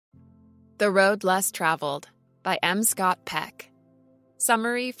The Road Less Traveled by M. Scott Peck.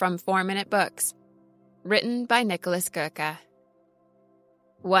 Summary from 4-Minute Books. Written by Nicholas Goeke.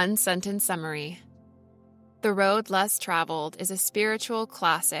 One-sentence summary. The Road Less Traveled is a spiritual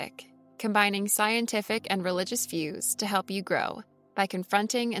classic, combining scientific and religious views to help you grow by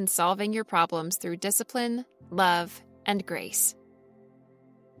confronting and solving your problems through discipline, love, and grace.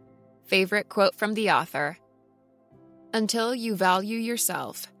 Favorite quote from the author: "Until you value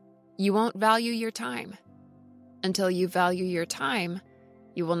yourself, you won't value your time. Until you value your time,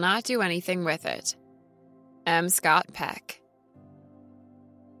 you will not do anything with it." M. Scott Peck.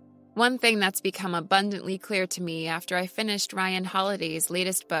 One thing that's become abundantly clear to me after I finished Ryan Holiday's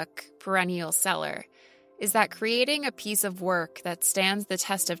latest book, Perennial Seller, is that creating a piece of work that stands the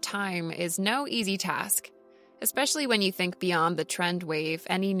test of time is no easy task, especially when you think beyond the trend wave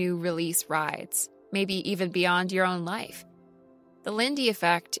any new release rides, maybe even beyond your own life. The Lindy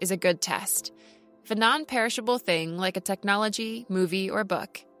effect is a good test. If a non-perishable thing like a technology, movie, or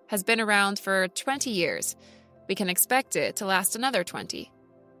book has been around for 20 years, we can expect it to last another 20.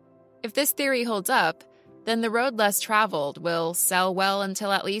 If this theory holds up, then The Road Less Traveled will sell well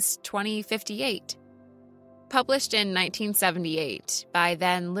until at least 2058. Published in 1978 by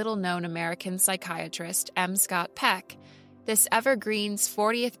then little-known American psychiatrist M. Scott Peck, this evergreen's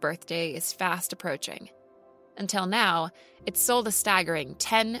 40th birthday is fast approaching. Until now, it's sold a staggering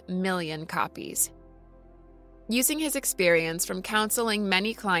 10 million copies. Using his experience from counseling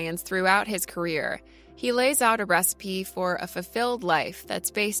many clients throughout his career, he lays out a recipe for a fulfilled life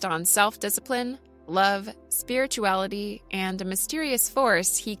that's based on self-discipline, love, spirituality, and a mysterious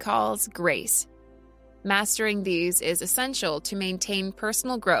force he calls grace. Mastering these is essential to maintain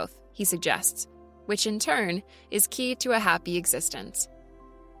personal growth, he suggests, which in turn is key to a happy existence.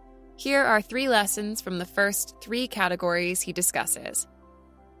 Here are 3 lessons from the first 3 categories he discusses.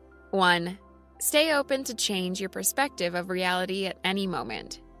 1. Stay open to change your perspective of reality at any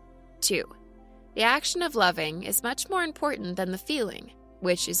moment. 2. The action of loving is much more important than the feeling,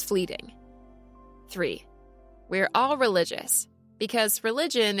 which is fleeting. 3. We're all religious, because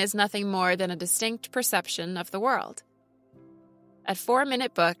religion is nothing more than a distinct perception of the world. At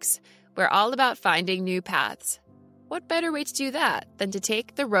 4-Minute Books, we're all about finding new paths. What better way to do that than to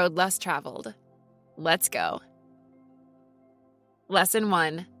take the road less traveled? Let's go. Lesson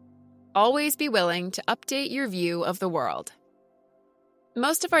 1. Always be willing to update your view of the world.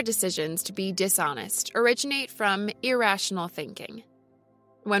 Most of our decisions to be dishonest originate from irrational thinking.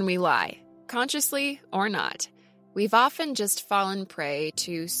 When we lie, consciously or not, we've often just fallen prey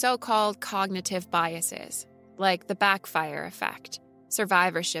to so-called cognitive biases, like the backfire effect,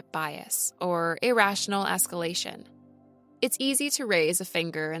 survivorship bias, or irrational escalation. It's easy to raise a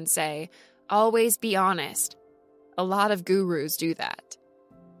finger and say, always be honest. A lot of gurus do that.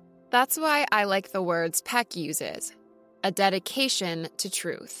 That's why I like the words Peck uses, a dedication to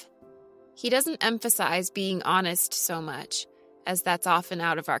truth. He doesn't emphasize being honest so much, as that's often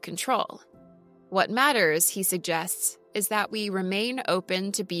out of our control. What matters, he suggests, is that we remain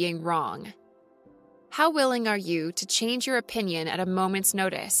open to being wrong. How willing are you to change your opinion at a moment's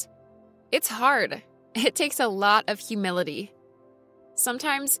notice? It's hard. It takes a lot of humility.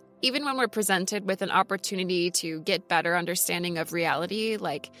 Sometimes, even when we're presented with an opportunity to get better understanding of reality,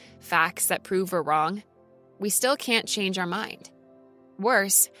 like facts that prove we're wrong, we still can't change our mind.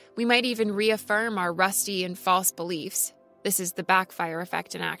 Worse, we might even reaffirm our rusty and false beliefs. This is the backfire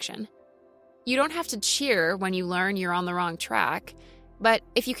effect in action. You don't have to cheer when you learn you're on the wrong track, but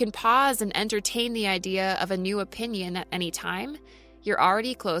if you can pause and entertain the idea of a new opinion at any time, you're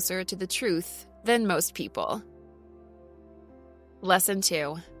already closer to the truth than most people. Lesson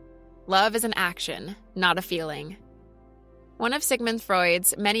 2. Love is an action, not a feeling. One of Sigmund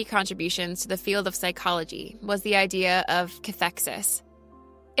Freud's many contributions to the field of psychology was the idea of cathexis.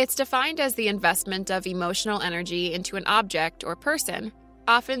 It's defined as the investment of emotional energy into an object or person,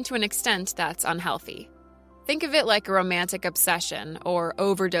 often to an extent that's unhealthy. Think of it like a romantic obsession or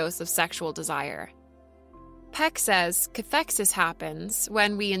overdose of sexual desire. Peck says cathexis happens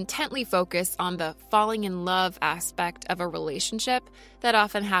when we intently focus on the falling in love aspect of a relationship that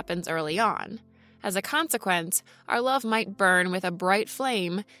often happens early on. As a consequence, our love might burn with a bright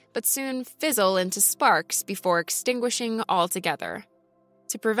flame, but soon fizzle into sparks before extinguishing altogether.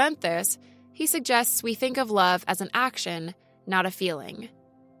 To prevent this, he suggests we think of love as an action, not a feeling.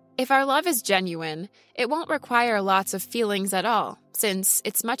 If our love is genuine, it won't require lots of feelings at all, since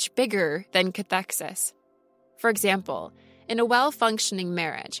it's much bigger than cathexis. For example, in a well-functioning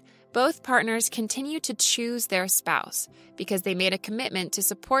marriage, both partners continue to choose their spouse because they made a commitment to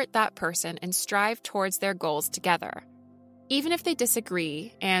support that person and strive towards their goals together. Even if they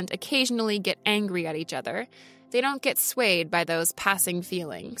disagree and occasionally get angry at each other, they don't get swayed by those passing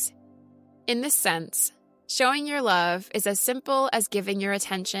feelings. In this sense, showing your love is as simple as giving your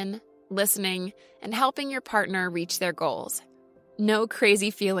attention, listening, and helping your partner reach their goals. No crazy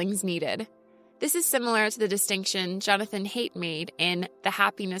feelings needed. This is similar to the distinction Jonathan Haidt made in The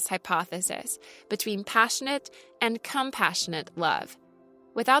Happiness Hypothesis between passionate and compassionate love.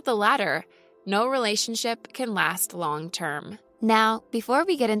 Without the latter, no relationship can last long-term. Now, before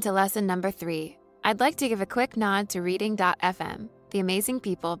we get into lesson number 3, I'd like to give a quick nod to Reading.fm, the amazing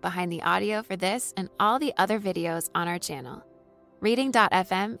people behind the audio for this and all the other videos on our channel.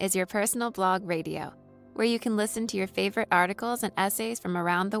 Reading.fm is your personal blog radio, where you can listen to your favorite articles and essays from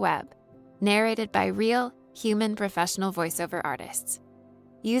around the web, narrated by real, human professional voiceover artists.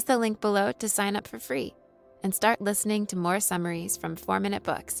 Use the link below to sign up for free and start listening to more summaries from 4-minute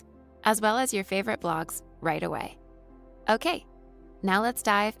books, as well as your favorite blogs right away. Okay, now let's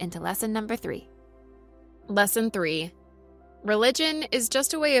dive into lesson number 3. Lesson 3. Religion is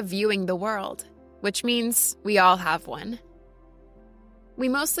just a way of viewing the world, which means we all have one. We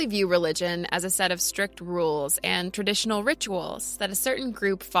mostly view religion as a set of strict rules and traditional rituals that a certain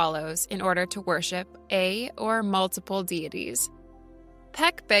group follows in order to worship a or multiple deities.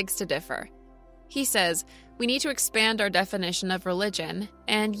 Peck begs to differ. He says we need to expand our definition of religion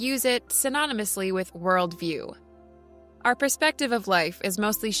and use it synonymously with worldview. Our perspective of life is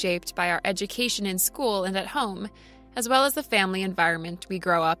mostly shaped by our education in school and at home, as well as the family environment we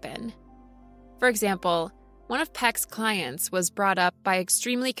grow up in. For example, one of Peck's clients was brought up by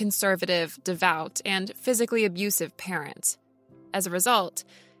extremely conservative, devout, and physically abusive parents. As a result,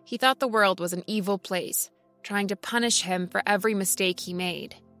 he thought the world was an evil place, trying to punish him for every mistake he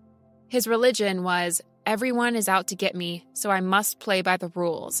made. His religion was, everyone is out to get me, so I must play by the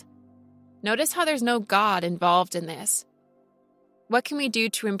rules. Notice how there's no God involved in this. What can we do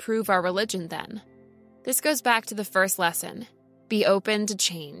to improve our religion then? This goes back to the first lesson. Be open to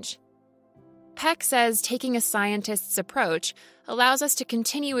change. Peck says taking a scientist's approach allows us to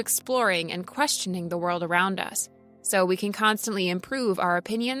continue exploring and questioning the world around us, so we can constantly improve our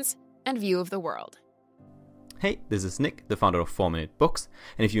opinions and view of the world. Hey, this is Nick, the founder of 4-Minute Books,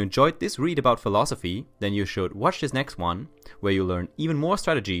 and if you enjoyed this read about philosophy, then you should watch this next one, where you'll learn even more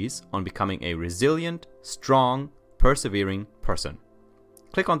strategies on becoming a resilient, strong, persevering person.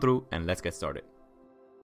 Click on through and let's get started.